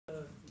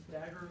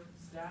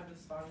stabbed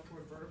his spinal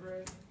cord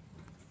vertebrae,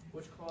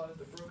 which caused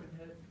a broken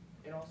hip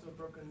and also a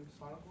broken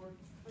spinal cord?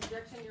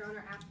 Objection, Your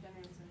Honor. Asked and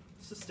answered.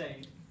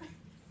 Sustained.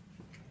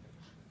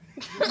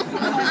 How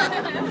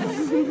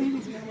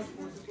much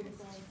force is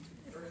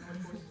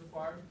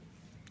required?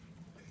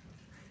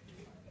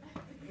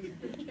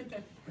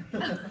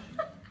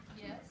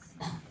 Yes.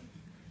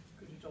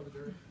 Could you tell the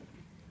jury?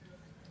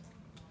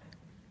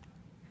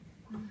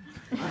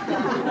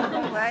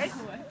 What?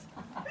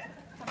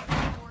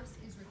 Force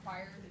is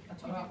required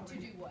to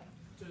do what?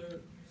 To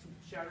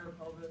shatter a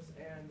pelvis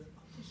and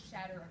To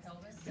shatter a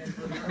pelvis. And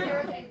There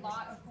is a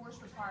lot of force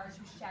required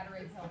to shatter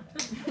a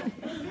pelvis.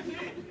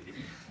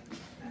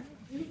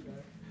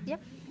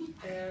 Yep.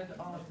 And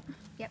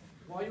Yep.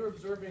 while you were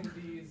observing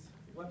these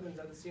weapons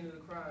at the scene of the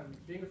crime,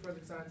 being a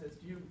forensic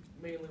scientist, you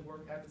mainly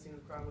work at the scene of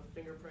the crime with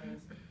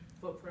fingerprints,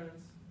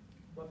 footprints,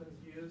 weapons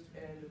used,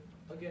 and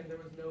again, there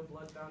was no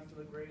blood found from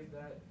the grave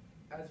that,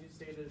 as you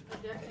stated.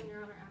 Objection,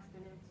 Your Honor. Asked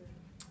and answered.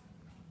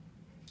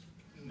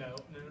 No,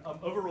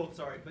 overruled,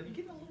 sorry. But you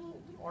get a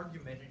little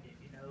argumentative,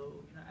 you know,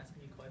 you're not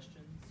asking you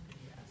questions. Can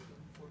you ask them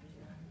for me?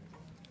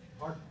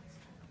 Hard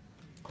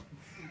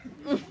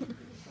ones.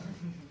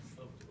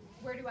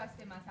 Where do I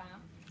spend my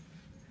time?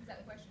 Is that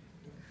the question?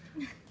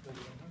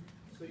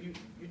 So you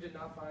did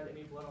not find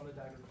any blood on the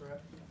dagger,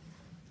 correct?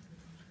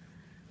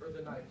 Or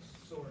the knife,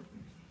 sword,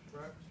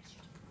 correct?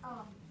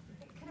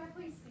 Can I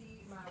please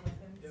see my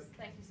weapons? Yep.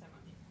 Thank you so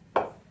much.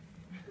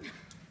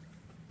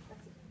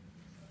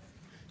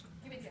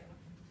 Give me the other one.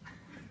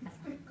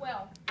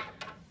 Well,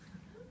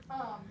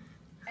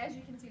 as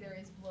you can see, there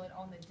is blood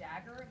on the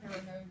dagger. There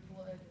are no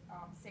blood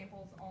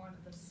samples on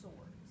the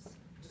swords.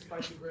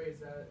 Despite the graze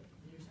that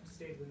you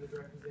stated in the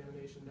direct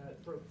examination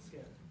that broke the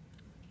skin.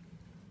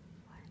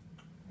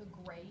 The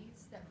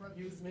graze that broke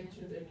You the skin.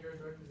 mentioned in your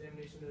direct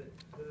examination that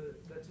the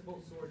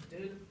Tybalt sword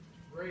did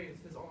graze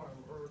his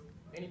arm or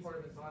any part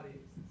of his body,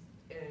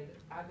 and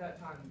at that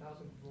time, that was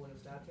when Volio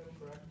stabbed him,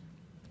 correct?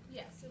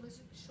 Yes, it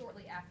was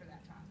shortly after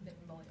that time that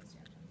Benvolio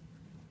stabbed him.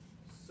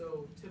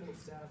 So Tybalt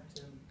stabbed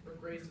him, or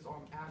grazed his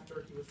arm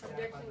after he was stabbed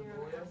by Objection, Your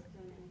Honor. Benvolio? Asked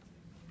and answered.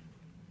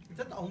 Is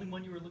that the only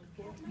one you were looking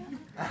for?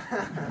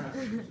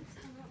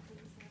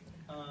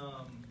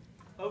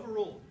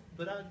 Overruled.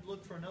 But I'd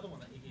look for another one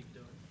that you keep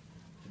doing.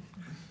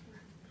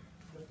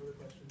 No further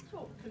questions.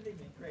 Cool.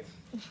 Convenient. Great.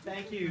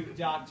 Thank you,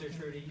 Dr.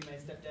 Trudy. You may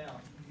step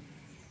down.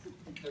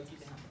 Go sit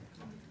down.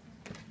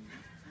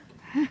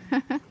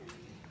 Remember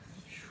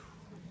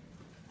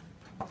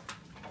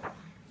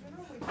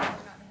we told you not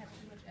to have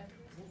too much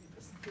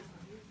evidence?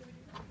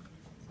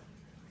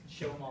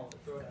 Show them all.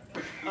 Throw it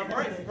out. All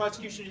right.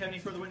 Prosecution, do you have any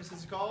further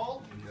witnesses to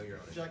call? No, Your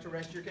Honor. Would you like to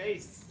rest your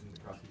case? And the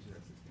prosecution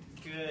has to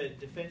speak. Good.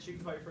 Defense, you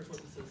can call your first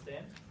witness to the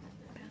stand.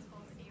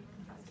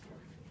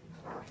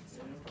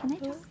 Can they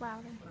talk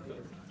louder?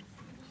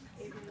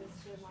 You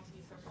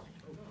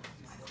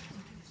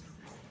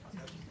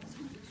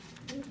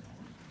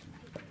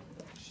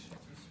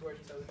swear to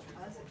tell the truth,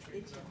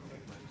 the whole truth, and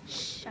nothing but the truth.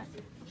 Shut up.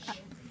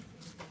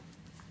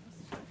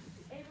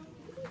 Abram,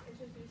 can you please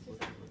introduce yourself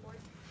to the board?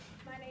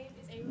 My name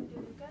is Abram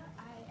DeLuca.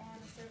 I am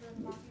a server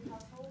in the Matthew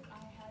household.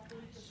 I have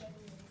been for 7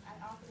 years. I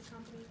offer the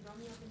company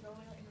Romeo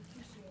Benvolio and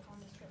Mercutio on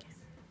this trip.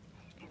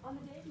 On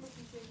the day of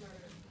Mercutio's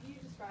murder, can you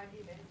describe the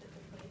events that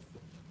took place?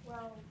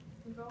 Well,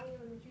 Benvolio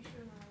and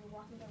Mercutio and I were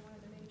walking down one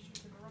of the main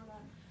streets of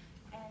Verona,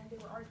 and they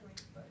were arguing,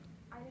 but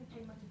I didn't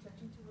pay much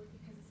attention to it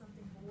because it's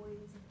something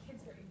boys and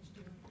kids their age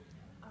do.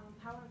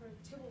 However,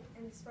 Tybalt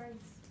and his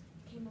friends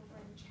came over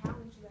and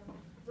challenged them.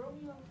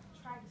 Romeo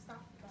tried to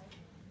stop the fight,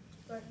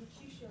 but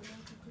Mercutio,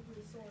 knowing too quickly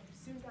with his sword,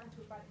 soon got into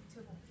a fight with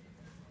Tybalt.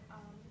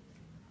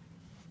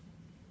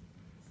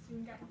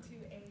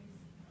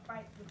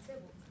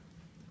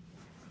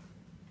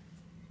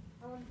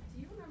 Do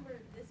you remember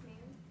this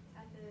man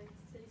at the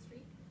city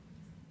street?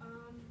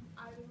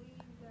 I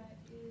believe that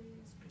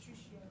is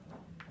Petruchio.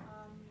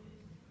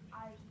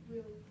 I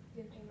really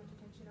didn't pay much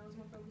attention. I was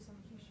more focused on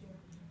Mercutio.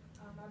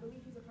 I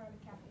believe he's a part of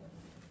the capital.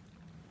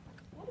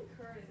 What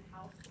occurred in the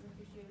house that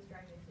Mercutio was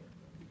dragged into?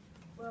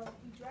 Well,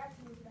 he dragged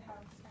me into the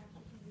house after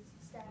he was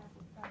stabbed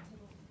by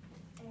Tybalt,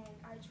 and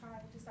I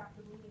tried to stop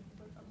the bleeding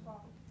with a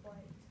cloth,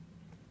 but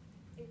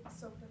it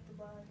soaked up the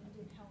blood and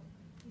didn't help.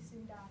 He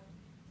soon died.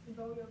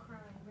 Benvolio,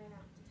 crying, ran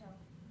out to tell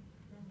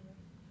Romeo.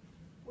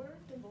 Where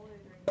was Benvolio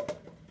during the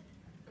murder?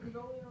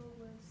 Benvolio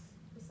was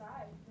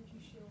beside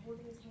Mercutio,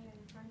 holding his hand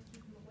and trying to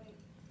keep him awake,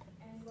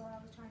 and while I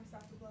was trying to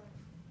stop the blood,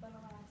 but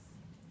alas,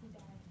 he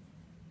died.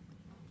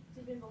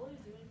 Did Benvolio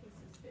do anything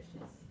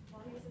suspicious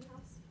while he was in the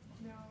house?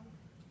 No,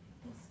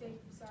 he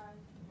stayed beside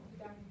the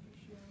dying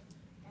Mercutio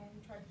and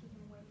tried to keep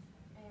him awake,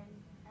 and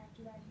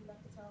after that he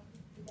left to tell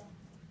the death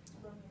to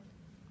Romeo.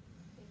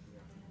 Thank you,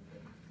 Your Honor.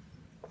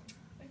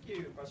 Thank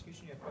you.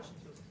 Prosecution, you have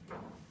questions for us?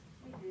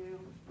 We do.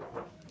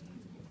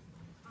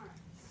 Alright,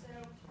 so,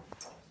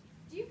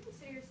 do you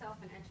consider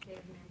yourself an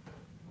educated man?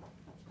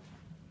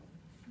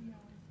 No.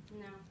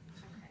 No?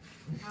 Okay.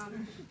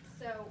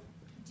 So,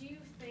 do you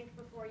think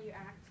before you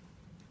act?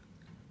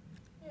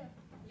 Yeah.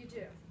 You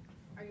do?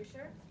 Are you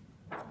sure?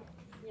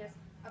 Yes.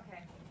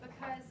 Okay.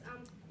 Because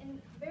in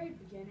the very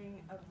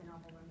beginning of the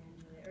novel Romeo and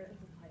Juliet, or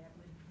the play, I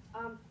believe,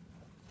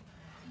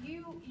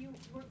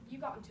 you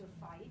got into a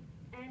fight,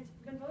 and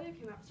Benvolio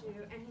came up to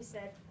you and he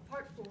said,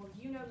 "Part fool,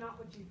 you know not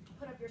what you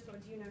put up your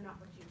swords. You know not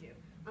what you do,"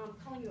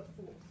 calling you a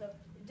fool. So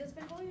does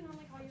Benvolio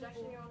normally call you a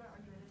Objection, fool? Your Honor,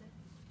 argumentative.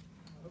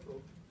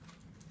 Oh,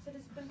 So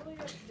does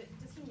Benvolio,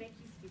 does he make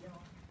you feel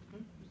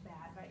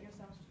bad about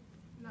yourself?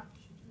 No.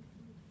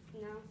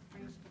 No? Are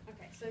you,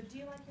 okay, so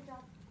do you like your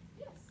job?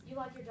 Yes. You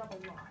like your job a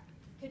lot.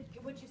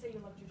 Would you say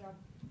you loved your job?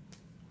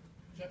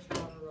 objection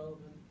not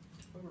irrelevant.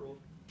 Overruled.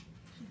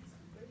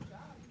 Good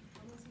job.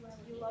 Unless you have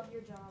You love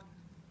your job.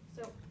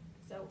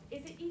 So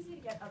is it easy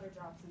to get other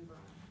jobs in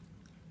Verona?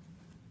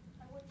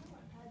 I wouldn't know.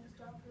 I've had this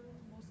job for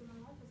most of my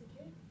life as a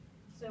kid.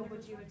 So Never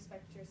would you tried.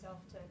 expect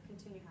yourself to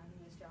continue having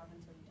this job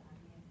until you die?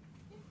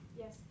 Maybe?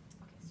 Yes.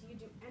 Okay, so you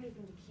do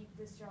anything to keep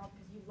this job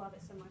because you love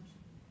it so much?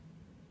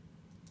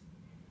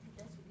 I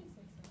guess you can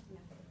say so.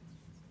 No.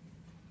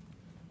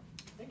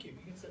 Thank you.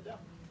 You can sit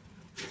down.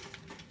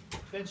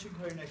 Bench, you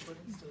can call your next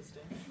witness to the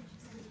stand.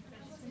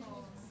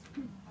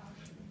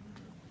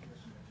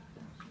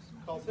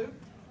 Call two.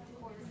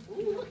 Can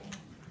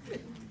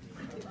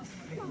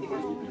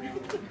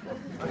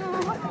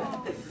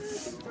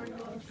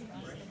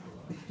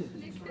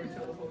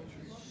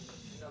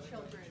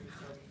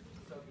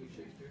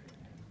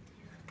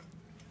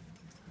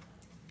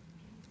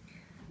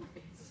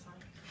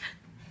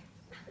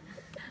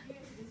you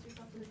introduce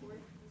yourself to the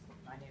board?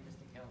 My name is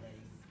Nikhil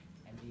Reddy,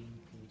 MD,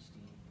 PhD,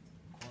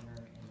 coroner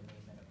in the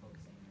main medical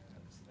examiner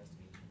of this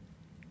investigation.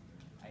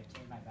 I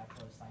obtained my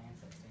Bachelor of Science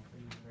at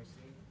Stanford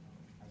University,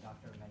 my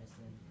Doctor of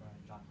Medicine from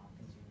Johns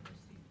Hopkins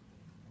University,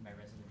 and my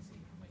residency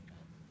from Wake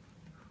Med.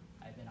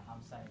 I've been a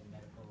homicide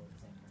medical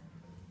examiner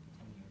for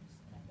 10 years,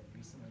 and I've been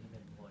recently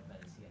been employed by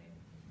the CIA.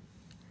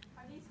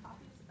 Are these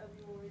copies of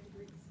your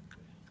degrees?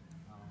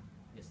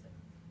 Yes, sir.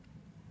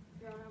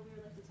 Your Honor, we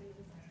would like to take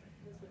this expert,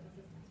 this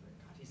witness's expert.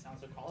 He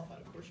sounds so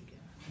qualified. Of course you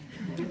can.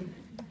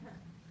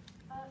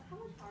 How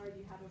much power do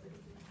you have over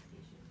this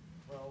investigation?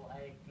 Well,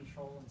 I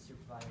control and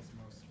supervise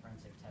most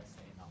forensic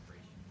testing and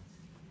operations,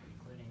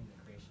 including the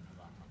creation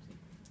of autopsy.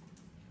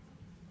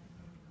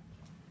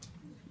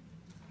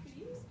 Could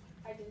you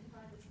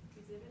identify this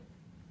exhibit?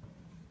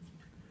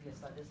 Yes,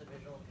 that is a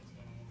visual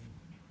containing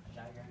a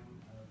diagram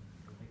of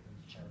the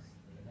victim's chest,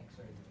 the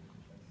X-ray of the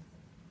victim's chest.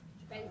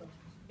 Bangle.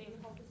 Can you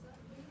hold this up,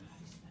 please?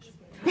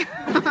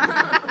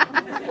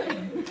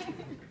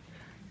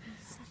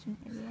 Such an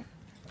idiot.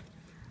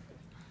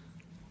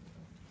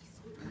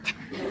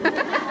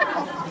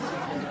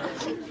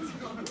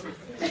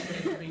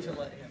 Me to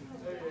let him.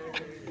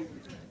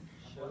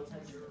 Blood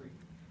test.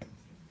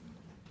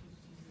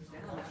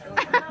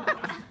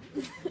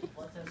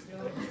 Blood test.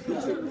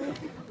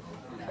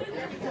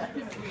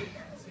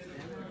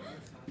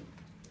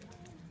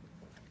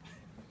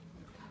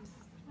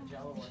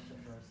 Jello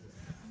electrophoresis,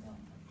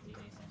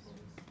 DNA samples,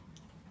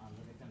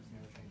 the victim's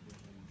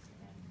neurotransfusions,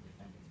 and the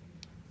defendant's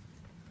fingerprints.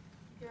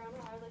 Your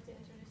Honor, I would like to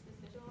introduce this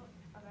visual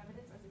of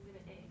evidence as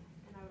Exhibit A,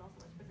 and I would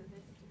also like to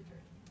present this to the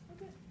jury.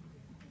 Okay.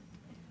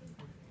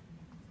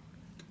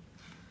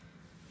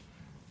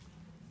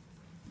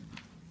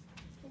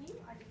 Can you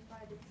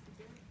identify this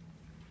exhibit?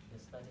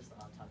 Yes, that is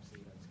the autopsy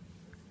that was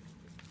completed.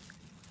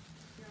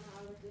 Your Honor,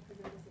 I would like to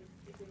present this as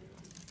Exhibit B.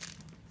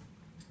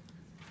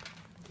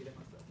 Get it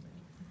myself, man.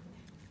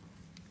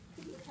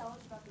 Could you tell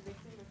us about the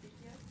victim,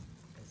 Mercutio?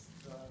 Yes,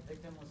 the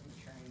victim was a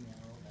maturing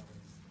male that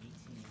was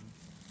 18,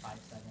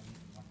 5'7",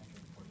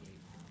 148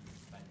 pounds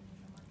by the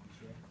name of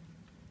Mercutio.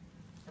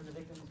 For the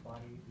victim's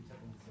body, we took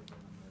an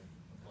considerable number of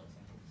blood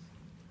samples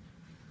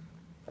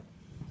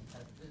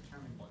to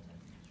determine blood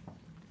type.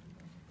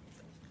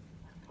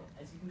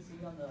 As you can see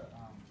on the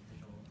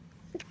visual,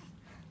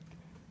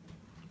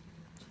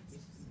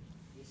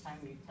 each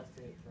time we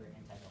tested it for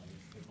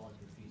antibodies, the blood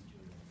refused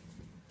to react.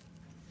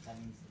 That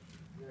means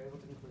we were able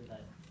to conclude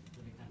that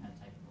the victim had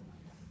type 4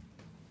 minus.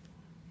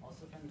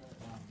 Also from the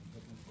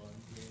victim's blood,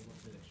 we were able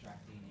to extract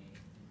DNA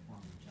in the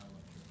form of gel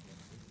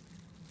electrophoresis.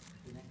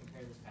 We then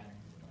compare this pattern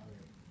with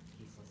other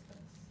key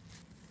suspects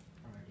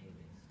from our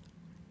database.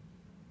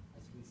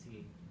 As you can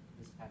see,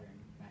 this pattern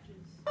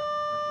matches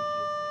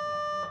Mercutio's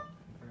exactly,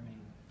 confirming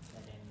the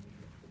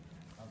identity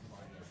of the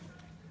body as well.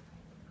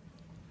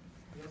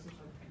 We also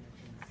took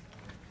fingerprints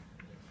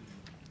of the key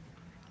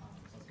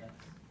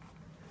suspects.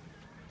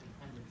 The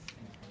defendant's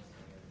fingerprints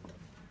are very low.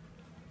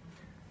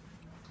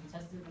 We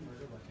tested the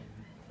murder weapon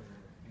for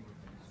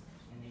fingerprints,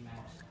 and they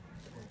matched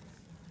bullets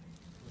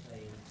with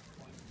a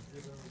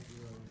 0.00001%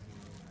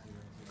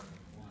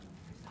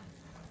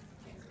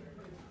 chance.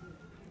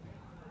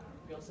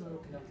 We also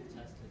conducted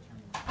tests to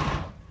determine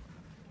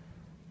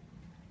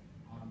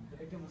the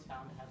victim was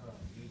found to have a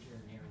major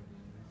narrow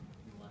wound on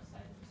the left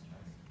side of his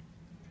chest.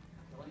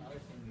 The only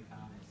other thing we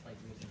found is slight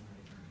bruising on the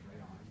victim's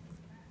right arm.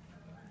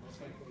 Most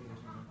likely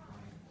originating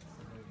from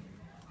civilian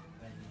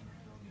Benny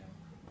Romeo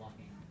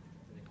blocking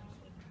the victim's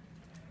foot.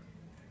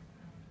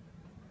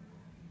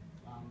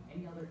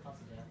 Any other cause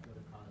of death would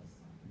have caused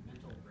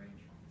mental brain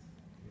traumas,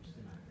 which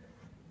did not occur.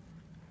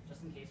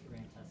 Just in case we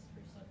ran tests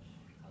for such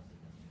cause of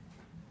death.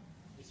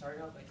 We started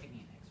out by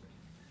taking an X-ray.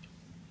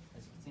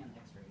 As you can see on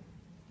the X-ray,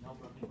 no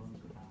broken bones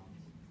were found,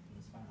 and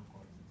the spinal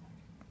cord is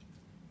intact.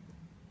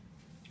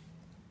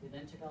 They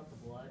then took out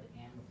the blood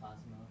and the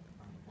plasma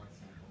from the blood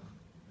sample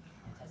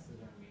and tested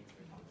their remains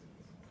for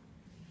toxins.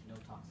 No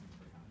toxins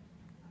were found.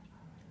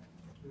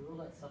 We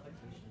ruled out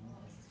suffocation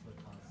as this would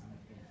cause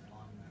significant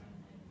long-term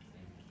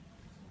damage.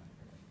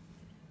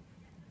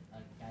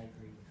 Guy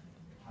agreed with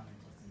counter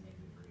testing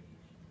negative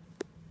radiation.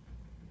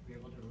 We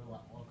were able to rule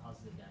out all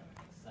causes of death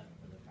except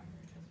for the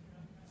primary chest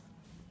wound.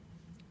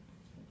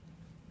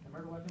 The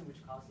murder weapon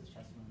which caused his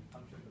chest wound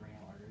punctured the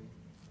renal artery,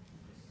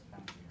 which is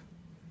found here.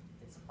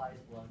 It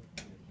supplies blood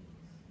to the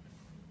kidneys.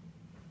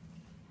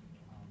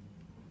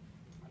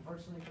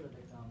 Unfortunately for the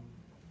victim,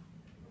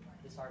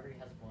 this artery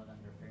has blood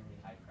under fairly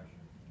high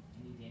pressure.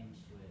 Any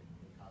damage to it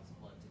would cause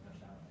blood to gush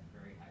out at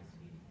very high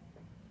speed,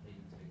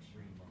 leading to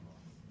extreme blood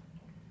loss.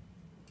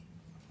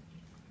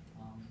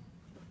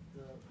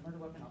 The murder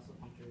weapon also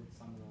punctured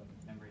some of the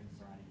membranes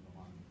surrounding the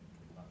lung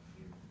about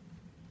here.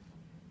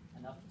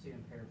 Enough to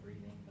impair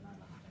breathing, but not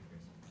enough to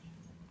impair circulation.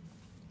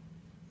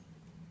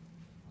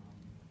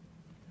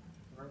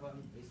 The murder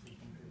weapon basically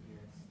came through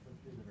here,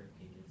 slipped through the rib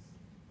cages,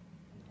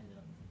 and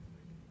ended up with the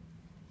brain.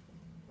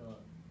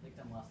 The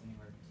victim lost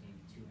anywhere between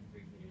 2 and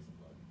 3 liters of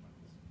blood from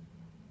this.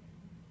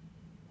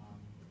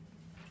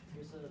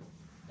 Here's a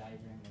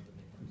diagram of the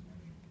victim's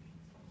nerve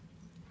transfusions.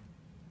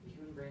 The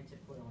human brain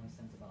typically only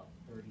sends about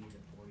 30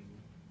 to 40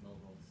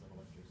 millivolts of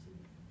electricity,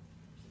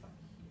 which is about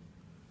here.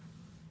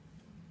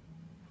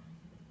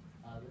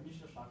 The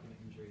initial shock of an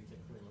injury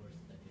typically lowers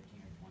it to 15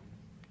 or 20,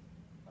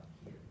 about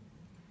here.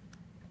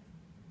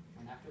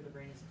 And after the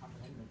brain is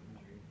comprehended with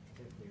injury, it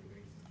typically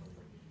raises to 40.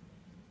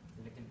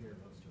 The victim here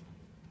rose to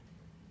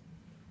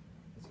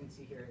 100. As you can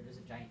see here, there's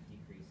a giant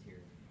decrease here,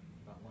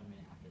 about 1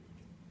 minute after the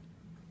injury.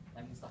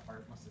 That means the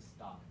heart must have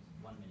stopped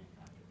 1 minute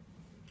after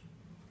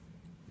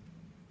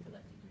for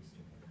that decrease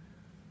to occur.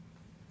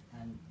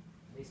 And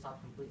they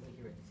stopped completely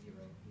here at 0,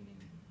 meaning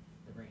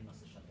the brain must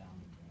have shut down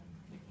and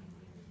making it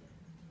later dead.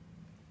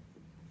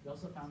 We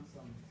also found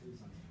some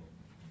clues on Tybalt.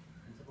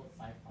 In Tybalt's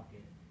side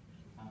pocket,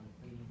 we found a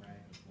cleaning rag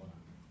with blood on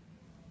it.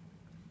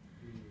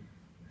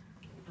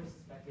 We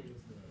first suspected it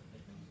was the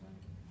victim's when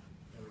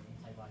there were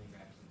antibody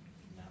reactions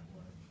in that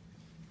blood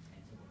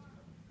and Tybalt's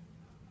blood.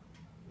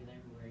 We then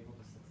were able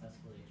to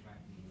successfully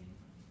extract DNA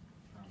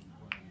from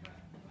blood and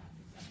rag that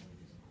matched exactly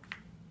this one.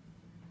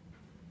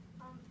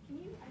 Can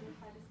you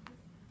identify this,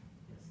 please?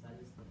 Yes, that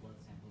is the blood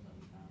sample that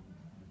we found on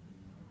the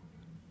needle.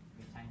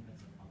 We have tiny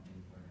bits of pumpkin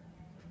for Your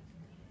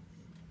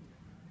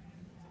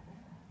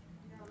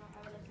Honor, I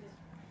would like to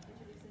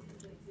introduce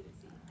this as Exhibit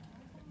C.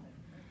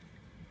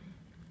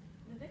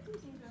 The victim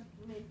seems to have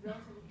remained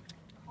relatively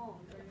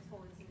calm during this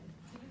whole incident.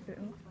 Can you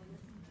please explain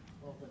this?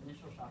 well, the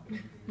initial shock of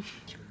injury takes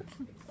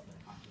the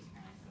conscious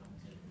mind go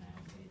into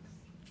denial phase.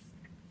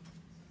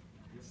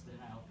 This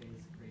denial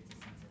phase creates a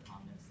sense of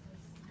calmness as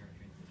nerve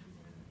transitions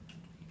over.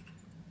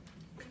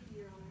 Thank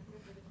you, Your Honor.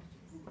 No further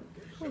questions.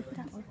 Ooh,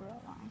 that was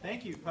real long.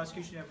 Thank you.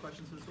 Prosecution, you have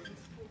questions for this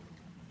witness?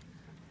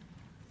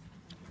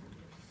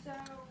 So,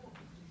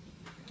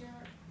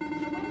 when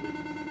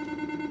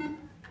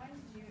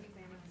did you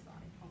examine his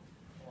body?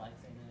 Well, I'd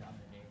say that on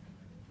the day of the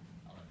murder,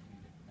 I'll let you,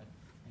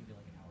 maybe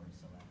like an hour or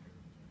so after.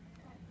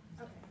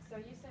 Okay, so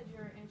you said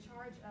you're in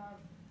charge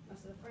of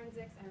most of the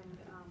forensics and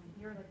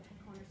you're like the head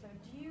coroner. So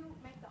do you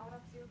make the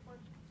autopsy report?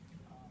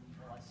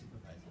 Well, I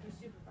supervise it. Your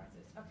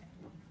supervisors, okay.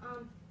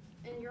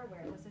 And you're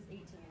aware, this is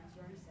 18, as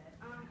you already said.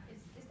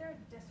 Is there a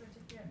death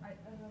certificate? I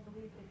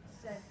believe it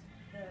said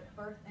the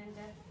birth and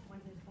death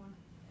when he was born.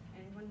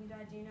 And when he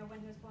died, do you know when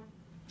he was born?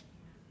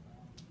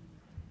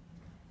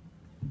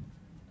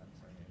 I'm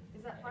sorry.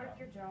 Is that part of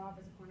your job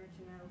as a coroner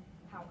to know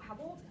how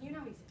old? You know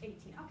he's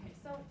 18. Okay,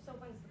 so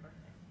when's the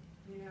birthday?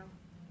 You know?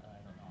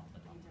 I don't know off the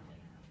top of my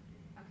head.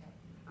 Okay.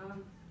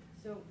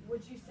 So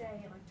would you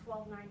say like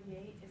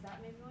 1298? Is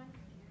that maybe one?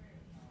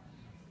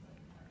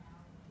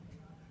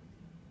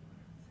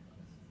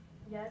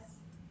 Yes.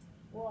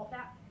 Well,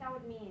 that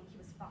would mean he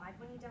was 5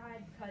 when he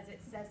died because it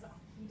says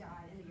he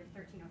died in the year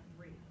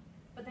 1303.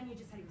 But then you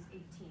just said he was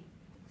 18.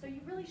 So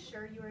you really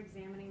sure you were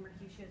examining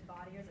Mercutio's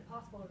body, or is it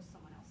possible it was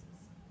someone else's?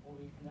 Well,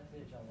 we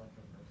conducted a gel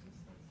electrophoresis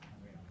that's right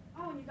on there.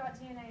 Oh, and you got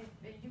DNA.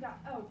 You got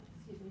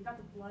you got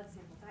the blood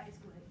sample. That is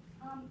good.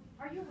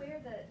 Are you aware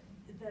that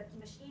the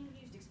machine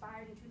you used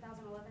expired in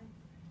 2011?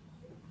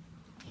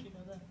 Does she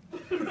know that?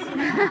 It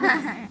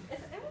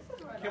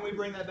was right Can we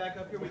bring that back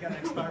up here? We got an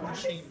expired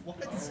machine. What?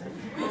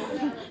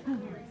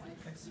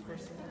 Next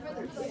person.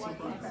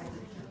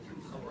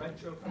 A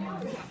retro.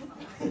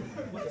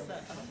 What is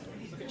that?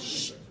 Okay,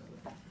 shh.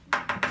 I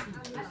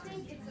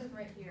think it says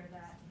right here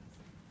that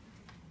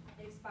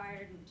it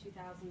expired in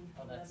 2011.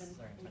 Oh, that's,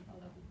 sorry, check on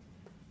that.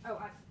 Oh,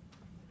 sorry.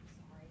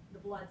 The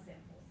blood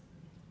samples.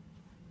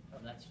 Oh,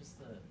 that's just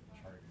the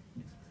chart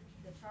expiration.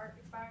 The chart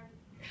expired?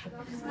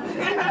 Oh,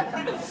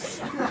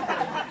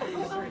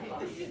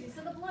 okay. Excuse me.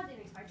 So the blood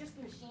didn't expire, just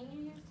the machine you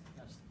used?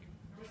 No, just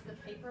Just the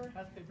paper?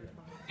 That's paper.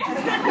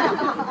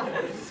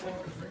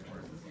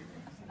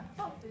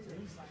 Oh, these are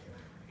expired.